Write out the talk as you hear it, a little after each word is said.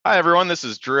Hi everyone, this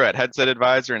is Drew at Headset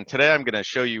Advisor, and today I'm going to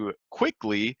show you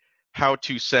quickly how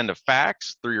to send a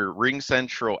fax through your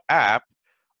RingCentral app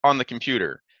on the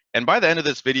computer. And by the end of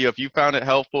this video, if you found it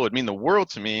helpful, it'd mean the world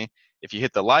to me if you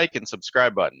hit the like and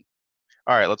subscribe button.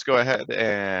 All right, let's go ahead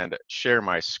and share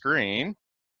my screen.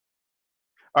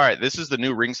 All right, this is the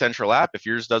new RingCentral app. If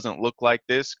yours doesn't look like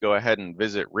this, go ahead and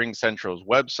visit RingCentral's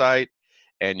website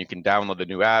and you can download the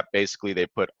new app. Basically, they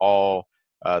put all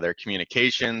their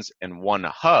communications in one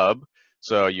hub.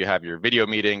 So you have your video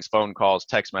meetings, phone calls,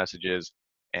 text messages,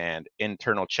 and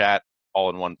internal chat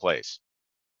all in one place.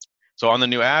 So on the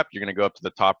new app, you're going to go up to the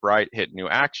top right, hit New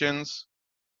Actions,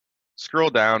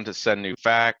 scroll down to Send New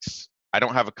Fax. I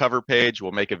don't have a cover page.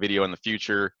 We'll make a video in the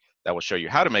future that will show you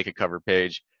how to make a cover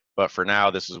page. But for now,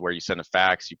 this is where you send a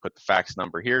fax. You put the fax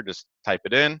number here, just type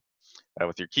it in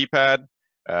with your keypad,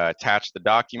 attach the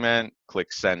document,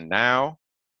 click Send Now,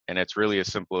 and it's really as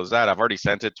simple as that. I've already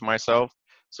sent it to myself,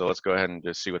 so let's go ahead and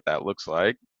just see what that looks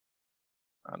like.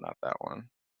 Not that one.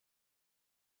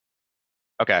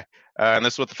 Okay, and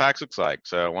this is what the fax looks like.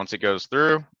 So once it goes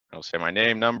through, it'll say my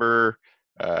name, number,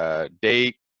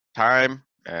 date, time,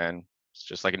 and it's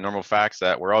just like a normal fax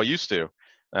that we're all used to.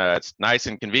 It's nice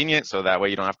and convenient, so that way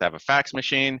you don't have to have a fax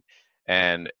machine.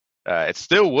 And it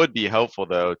still would be helpful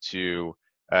though to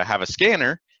have a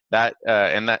scanner that,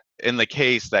 in the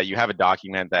case that you have a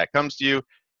document that comes to you, you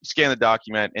scan the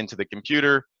document into the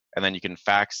computer, and then you can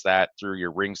fax that through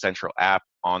your RingCentral app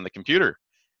on the computer.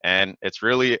 And it's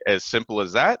really as simple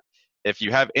as that. If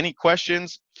you have any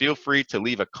questions, feel free to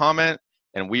leave a comment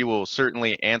and we will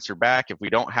certainly answer back. If we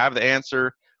don't have the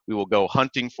answer, we will go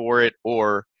hunting for it,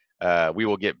 or we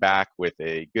will get back with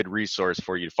a good resource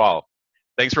for you to follow.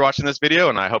 Thanks for watching this video,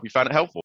 and I hope you found it helpful.